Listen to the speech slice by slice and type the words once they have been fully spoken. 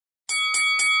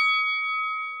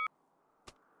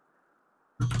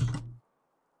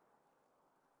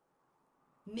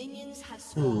Minions have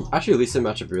spawned. Actually, at least the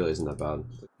matchup really isn't that bad.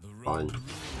 Fine.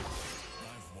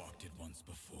 I've walked it once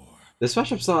before. This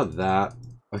matchup's not that...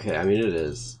 Okay, I mean it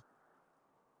is.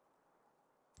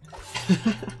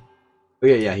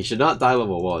 Okay, yeah, he should not die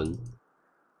level 1.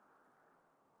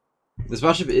 This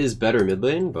matchup is better mid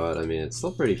lane, but I mean, it's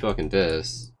still pretty fucking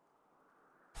piss.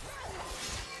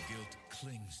 Guilt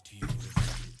clings to you.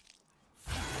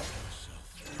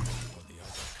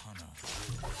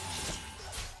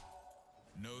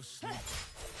 No sleep,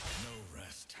 no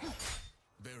rest.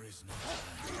 There is no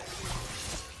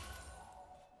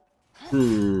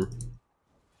time.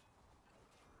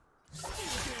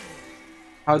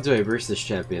 How do I verse this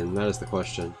champion? That is the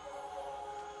question.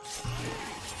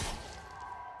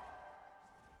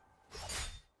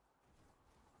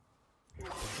 The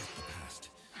past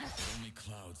only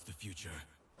clouds the future.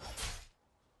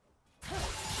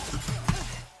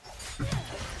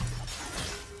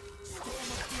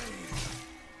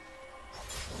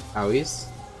 Owies.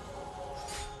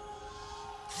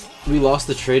 We lost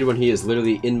the trade when he is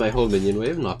literally in my whole minion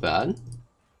wave, not bad.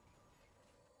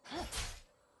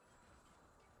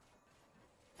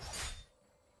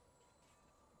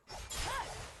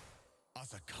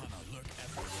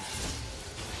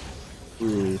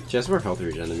 She has more health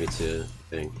regen than me too, I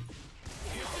think.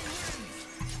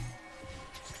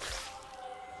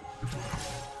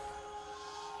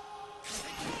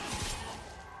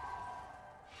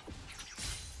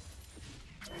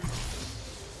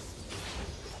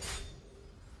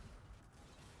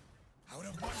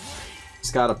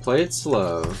 Just gotta play it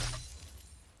slow.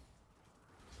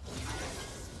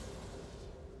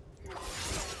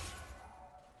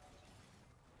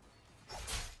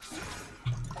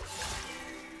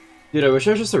 Dude, I wish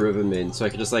I was just a Riven main so I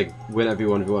could just like win every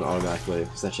 1v1 automatically,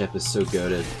 because that champ is so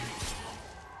goated.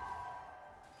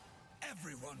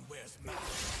 Everyone wears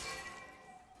masks.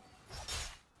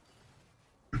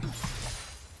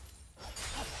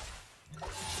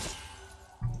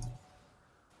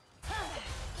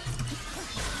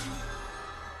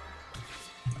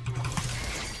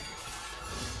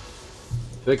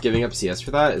 I feel like giving up CS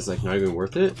for that is like not even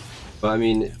worth it. But I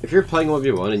mean, if you're playing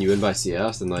 1v1 and you win by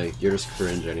CS, then like you're just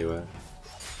cringe anyway.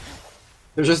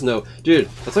 There's just no... Dude,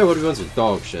 that's why 1v1s are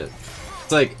dog shit.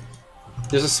 It's like,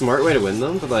 there's a smart way to win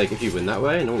them, but like if you win that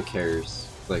way, no one cares.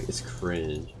 Like, it's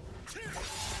cringe.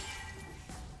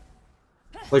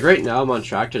 Like right now I'm on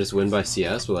track to just win by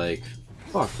CS, but like,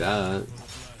 fuck that.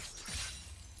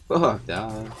 Fuck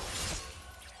that.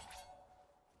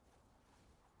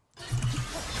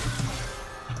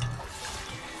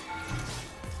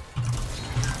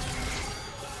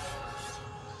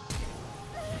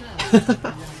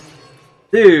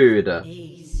 Dude,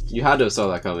 you had to have saw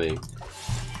that coming.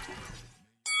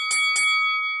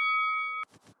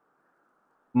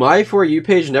 My For You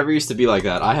page never used to be like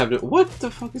that. I have no— what the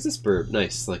fuck is this burb?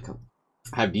 Nice, like,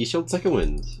 I have D-Shield second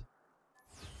wind.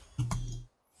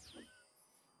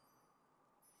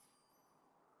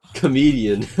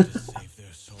 Comedian.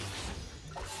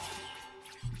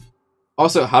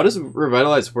 Also, how does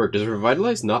Revitalize work? Does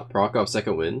Revitalize not proc off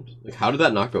second wind? Like, how did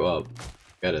that not go up?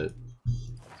 Get it.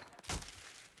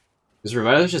 Is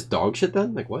Revitalize just dog shit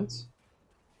then? Like, what?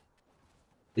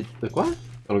 Like, what?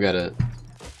 I don't get it.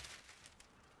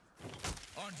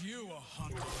 Aren't you a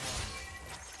hunter?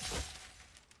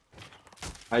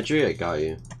 Hydri, I got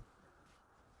you.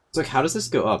 It's like, how does this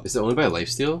go up? Is it only by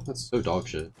lifesteal? That's so dog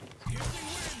shit.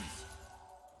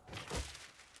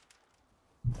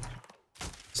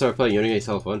 Start playing YONE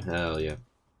telephone? Hell yeah.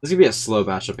 This is gonna be a slow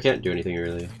matchup. I can't do anything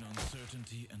really.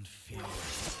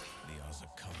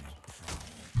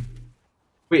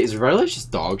 Wait, is Revitalize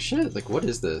just dog shit? Like, what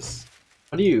is this?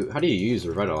 How do you use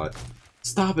Revitalize?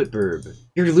 Stop it, Burb.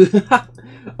 You're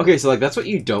okay, so like that's what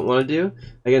you don't want to do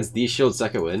against D-Shield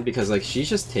second wind, because like she's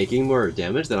just taking more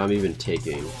damage than I'm even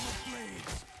taking.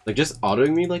 Like just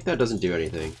autoing me like that doesn't do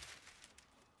anything.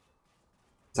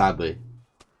 Sadly.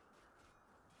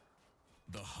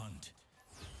 The hunt.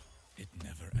 It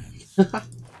never ends.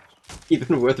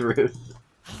 Even with Rune.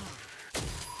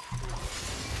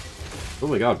 Oh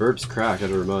my god, Burb's cracked,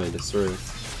 never mind, I swear.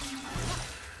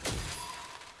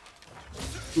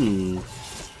 Can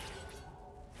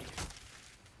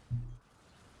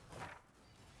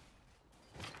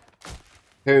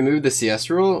we remove the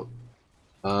CS rule?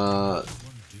 No.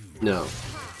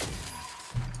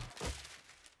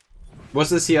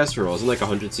 What's the CS rule? Isn't it like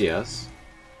 100 CS?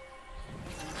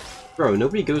 Bro,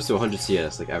 nobody goes to 100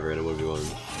 CS like ever in a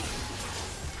 1v1.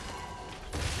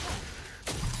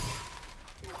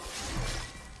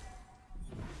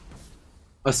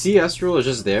 A CS rule is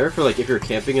just there for like if you're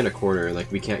camping in a corner and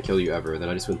like we can't kill you ever, then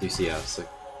I just went through CS. Like,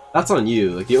 That's on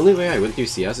you. Like, the only way I went through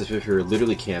CS is if you're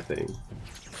literally camping.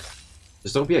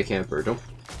 Just don't be a camper.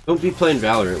 Don't be playing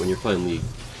Valorant when you're playing League.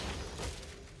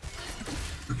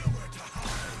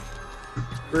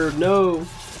 Burb, no!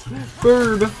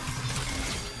 Burb!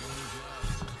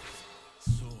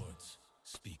 Swords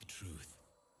speak truth.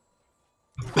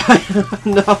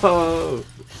 No!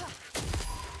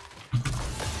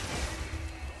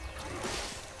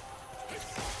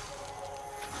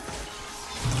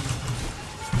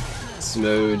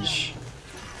 Smooge.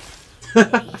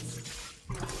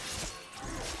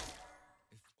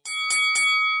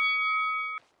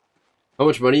 How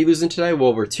much money are you losing today?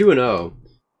 Well, we're 2-0.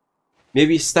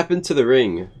 Maybe step into the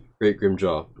ring, Great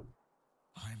Grimjaw.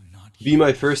 Be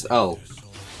my first L.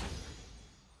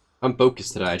 I'm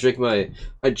focused today. I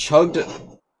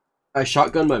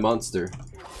shotgunned my monster.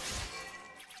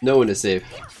 No one is safe.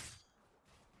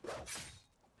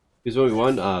 Who's what we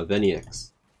won?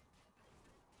 Venix.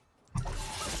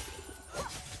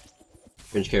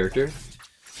 Cringe character.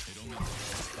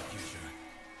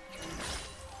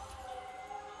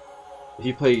 If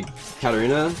you play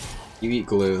Katarina, you eat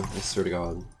glue, I swear to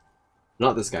god.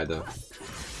 Not this guy though.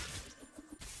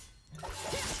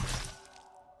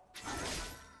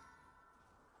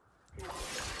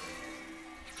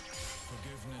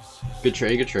 Good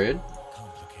trade, good trade.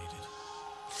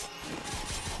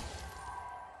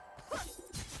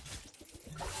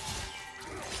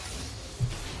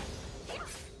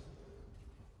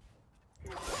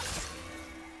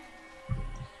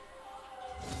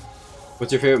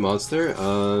 What's your favorite monster?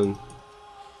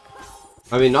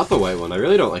 I mean, not the white one. I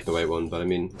really don't like the white one, but I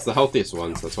mean, it's the healthiest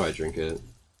one, so that's why I drink it.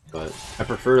 But I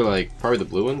prefer, like, probably the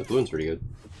blue one. The blue one's pretty good.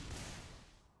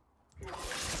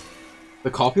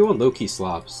 The coffee one low-key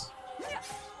slaps.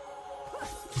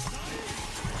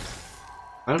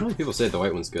 I don't know if people say the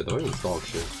white one's good. The white one's dog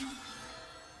shit.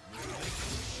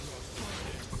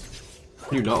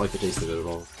 I do not like the taste of it at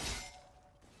all.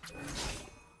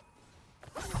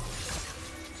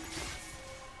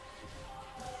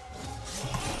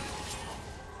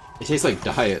 It tastes like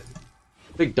diet.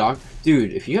 Like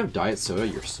dude, if you have diet soda,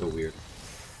 you're so weird.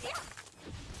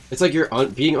 It's like you're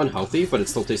being unhealthy, but it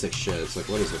still tastes like shit. It's like,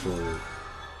 what is it for?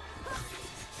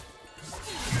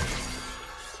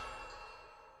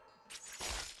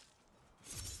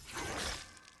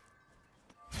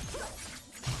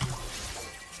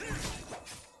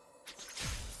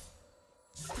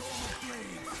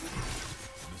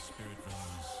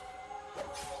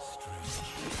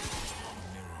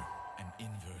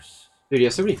 Dude, he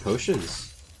has so many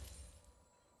potions.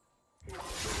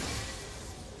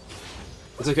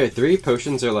 It's okay, 3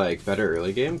 potions are like better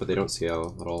early game, but they don't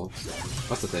scale at all.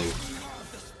 That's the thing.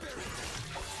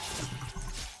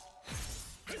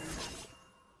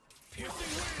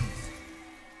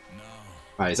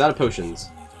 Alright, he's out of potions.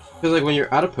 Because like when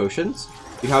you're out of potions,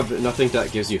 you have nothing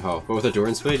that gives you health. But with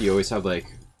Endurance Blade, you always have like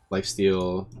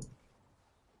lifesteal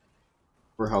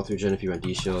or health regen if you want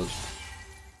D-shield.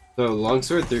 So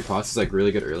longsword 3 pots is like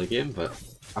really good early game, but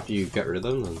after you get rid of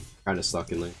them, I'm kind of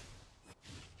stuck in like.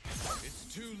 It's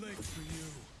too late for you.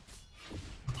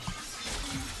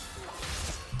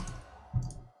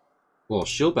 Well,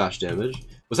 shield bash damage.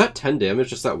 Was that 10 damage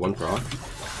just that one proc?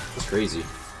 That's crazy.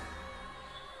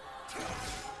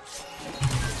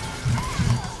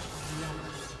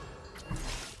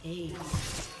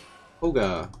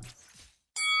 Oga.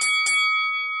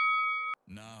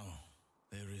 Now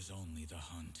there is only the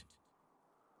hunt.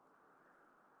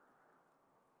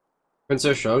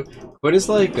 Princess Shrug. Quinn is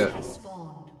like a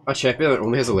champion that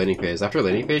only has a laning phase. After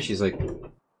laning phase, she's like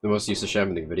the most useless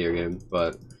champion in the video game,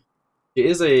 but she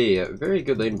is a very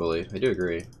good lane bully. I do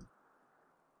agree.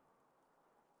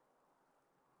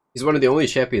 He's one of the only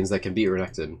champions that can beat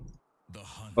Renekton.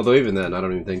 Although even then, I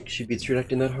don't even think she beats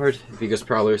Renekton that hard if he goes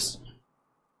Prowlers.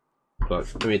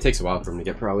 But, I mean, it takes a while for him to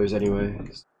get Prowlers anyway.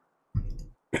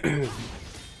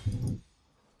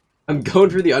 I'm going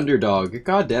for the underdog.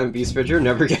 God damn, Beastfridge, you're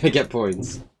never gonna get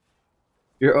points.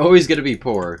 You're always gonna be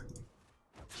poor.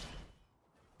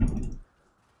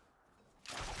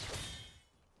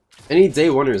 Any day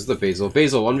oneer is the Basil.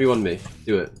 Basil, 1v1 me.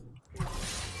 Do it.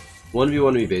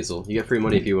 1v1 me, Basil. You get free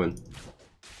money if you win.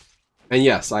 And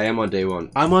yes, I am on day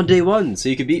 1. I'm on day 1, so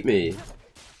you can beat me.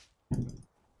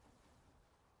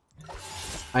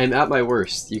 I am at my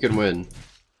worst. You can win.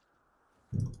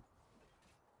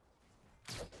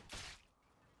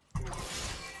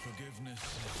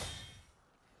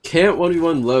 Can't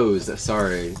 1v1 lows.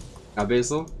 Sorry.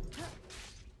 Basil?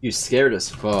 You scared as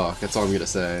fuck. That's all I'm gonna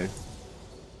say.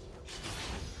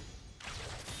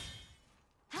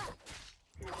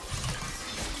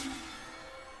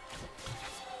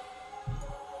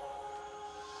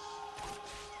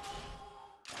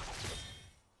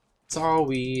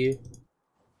 Sorry.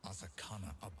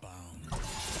 Asakana abound.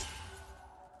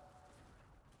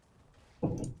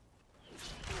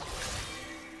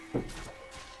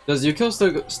 Does Yukio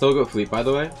still go Fleet, by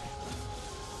the way?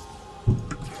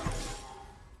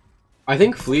 I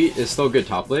think Fleet is still good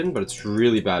top lane, but it's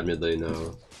really bad mid lane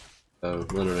now. So,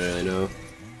 I don't really know.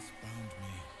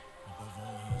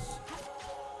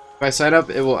 If I sign up,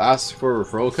 it will ask for a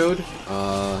referral code.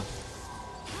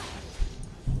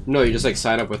 No, you just like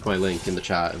sign up with my link in the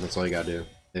chat, and that's all you gotta do,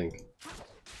 I think.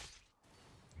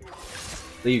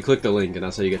 Then you click the link, and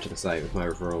that's how you get to the site with my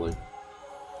referral link.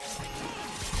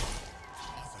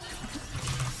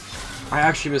 I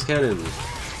actually missed cannon.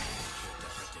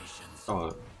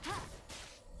 Oh.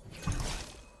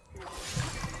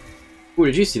 Ooh,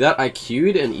 did you see that? I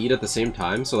Q'd and E'd at the same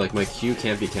time, so like my Q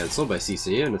can't be cancelled by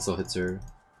CC, and it still hits her.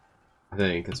 I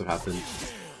think that's what happened.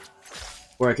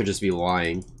 Or I could just be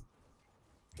lying.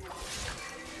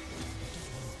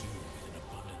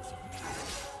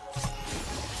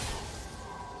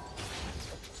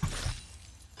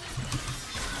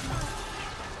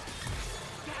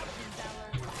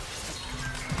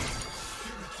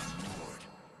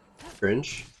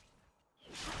 Cringe.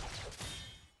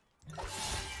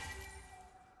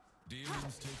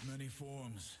 Demons take many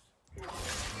forms.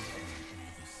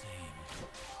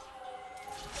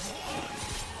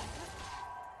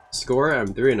 Score?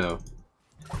 I'm 3-0.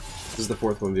 This is the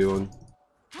 4th 1v1.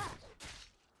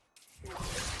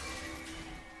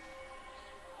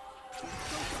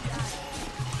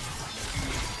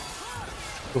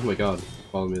 Oh my god,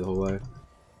 followed me the whole way.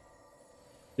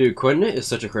 Dude, Quinn is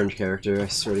such a cringe character, I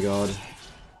swear to god.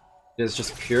 It's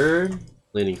just pure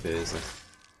laning phase.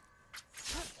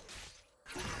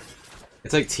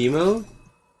 It's like Teemo,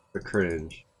 but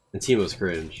cringe. And Teemo's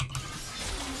cringe.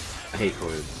 I hate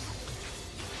Quinn.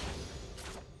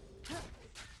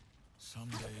 Some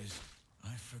days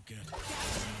I forget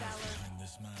behind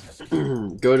this mask.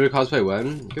 Go to cosplay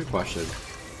when? Good question.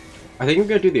 I think I'm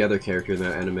gonna do the other character in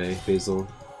that anime, Basil.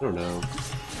 I don't know.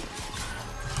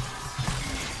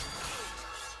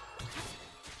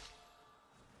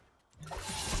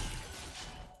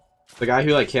 The guy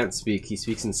who like can't speak, he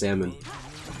speaks in salmon.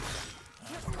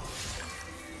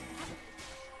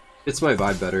 It's my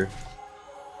vibe better.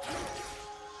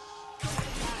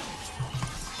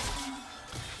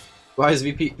 Why is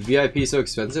VIP so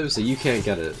expensive? So you can't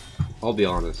get it. I'll be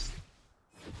honest.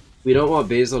 We don't want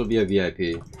Basil to be a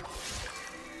VIP.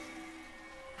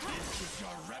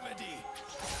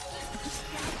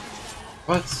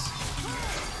 What?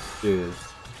 Dude.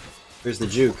 Here's the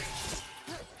juke.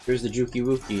 Here's the jukey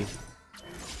wookie.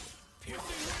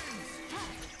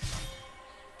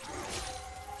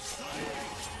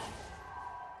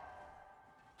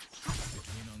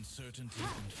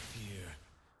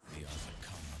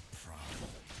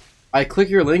 I click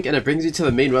your link and it brings you to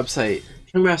the main website.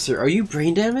 Young Master, are you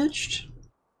brain damaged?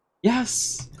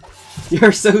 Yes!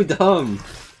 You're so dumb!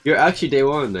 You're actually day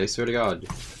one, I swear to god.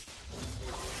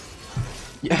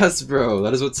 Yes, bro,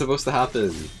 that is what's supposed to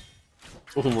happen.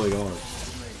 Oh my god.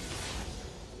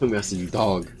 Young Master, you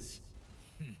dog.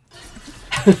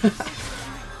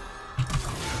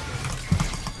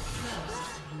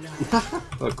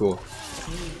 Oh, cool.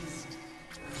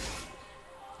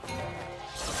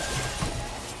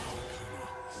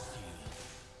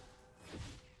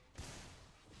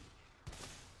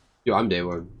 Yo, I'm day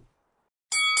one.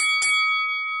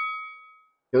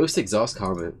 Ghost exhaust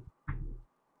comment.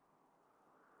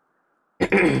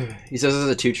 He says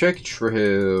it's a 2-trick?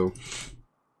 True.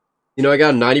 You know, I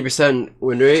got a 90%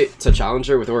 win rate to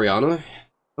Challenger with Orianna.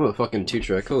 I'm a fucking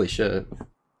 2-trick. Holy shit.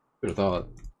 Who'd have thought?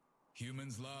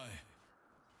 Humans lie.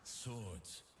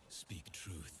 Swords speak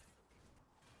truth.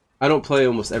 I don't play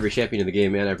almost every champion in the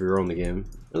game and every role in the game.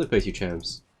 I only play 2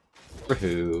 champs. For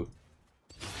who?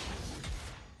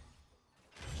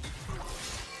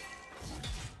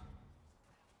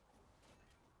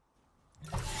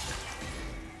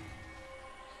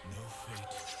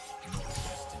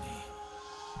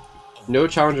 No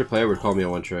Challenger player would call me a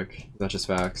 1-trick. That's just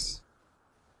facts.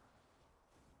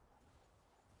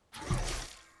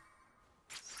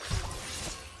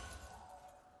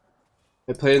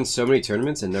 I played in so many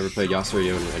tournaments and never played Yasuo or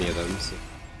Yone in any of them. So.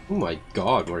 Oh my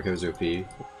god, Marco's OP.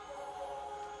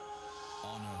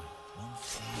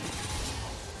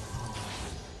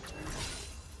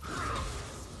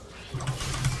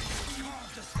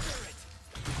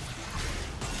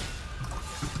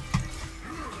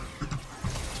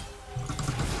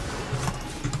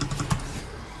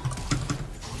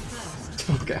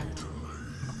 Okay.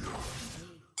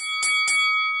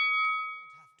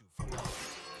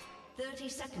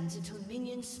 Seconds until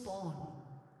minions spawn.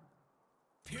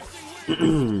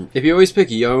 If you always pick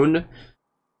YONE,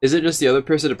 is it just the other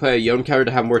person to play a YONE counter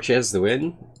to have more chances to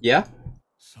win? Yeah,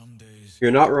 Some days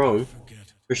you're not wrong.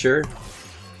 forget. For sure.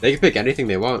 They can pick anything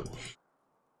they want.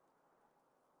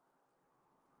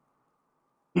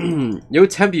 Yo,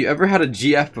 Temp, you ever had a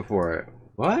GF before?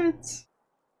 What?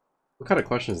 What kind of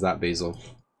question is that, Basil?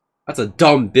 That's a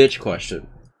dumb bitch question.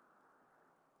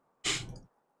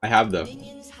 I have though.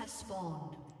 Minions have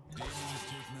spawned. Demons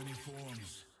take many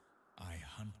forms. I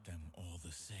hunt them all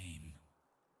the same.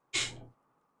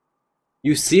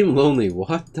 You seem lonely.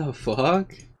 What the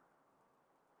fuck?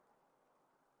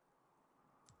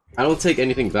 I don't take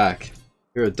anything back.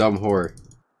 You're a dumb whore.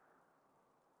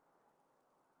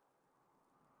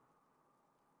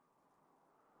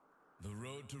 The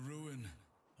road to ruin,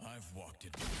 I've walked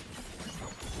it.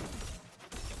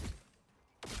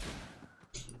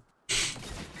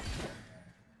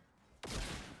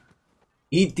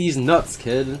 Eat these nuts,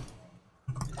 kid.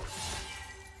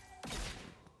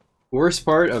 Worst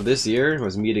part of this year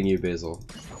was meeting you, Basil.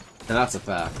 And that's a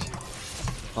fact.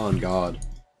 On God.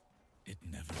 It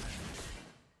never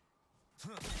ends.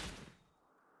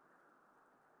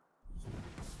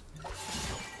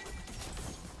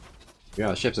 Yeah,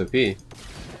 the ship's OP.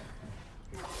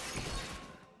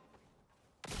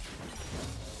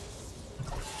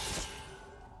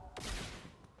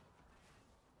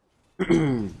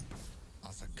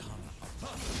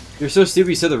 You're so stupid,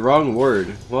 you said the wrong word.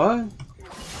 What?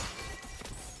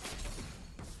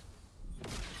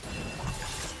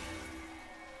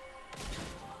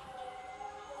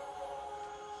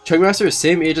 Chungmaster is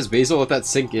same age as Basil, let that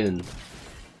sink in.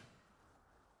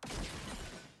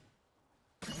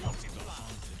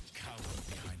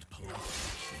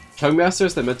 Chungmaster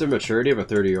is the mental maturity of a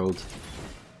 30-year-old.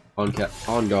 On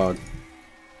God.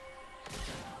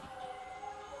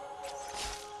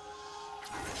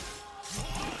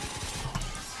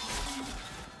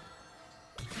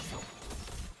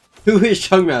 Who is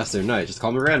Chungmaster? Nice, just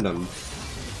call me random.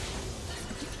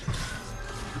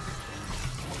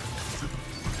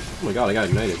 Oh my god, I got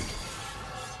ignited.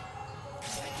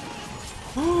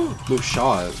 No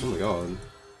shot. Oh my god.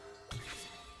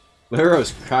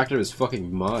 Laro's cracked out of his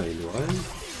fucking mind. What?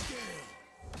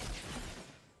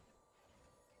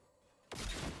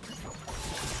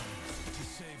 To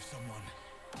save someone,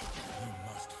 you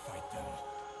must fight them.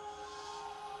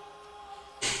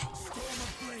 Storm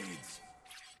of blades.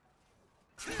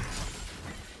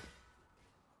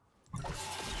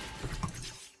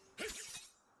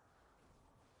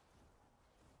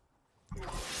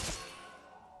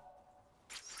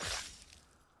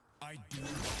 I do.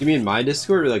 You mean my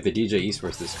Discord or like the DJ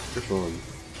Esports Discord? Which one?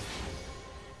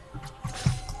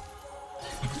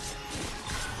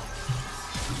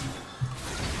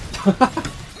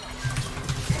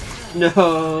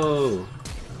 No!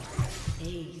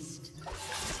 Aced.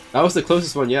 That was the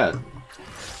closest one yet.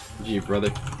 Gee,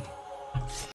 brother.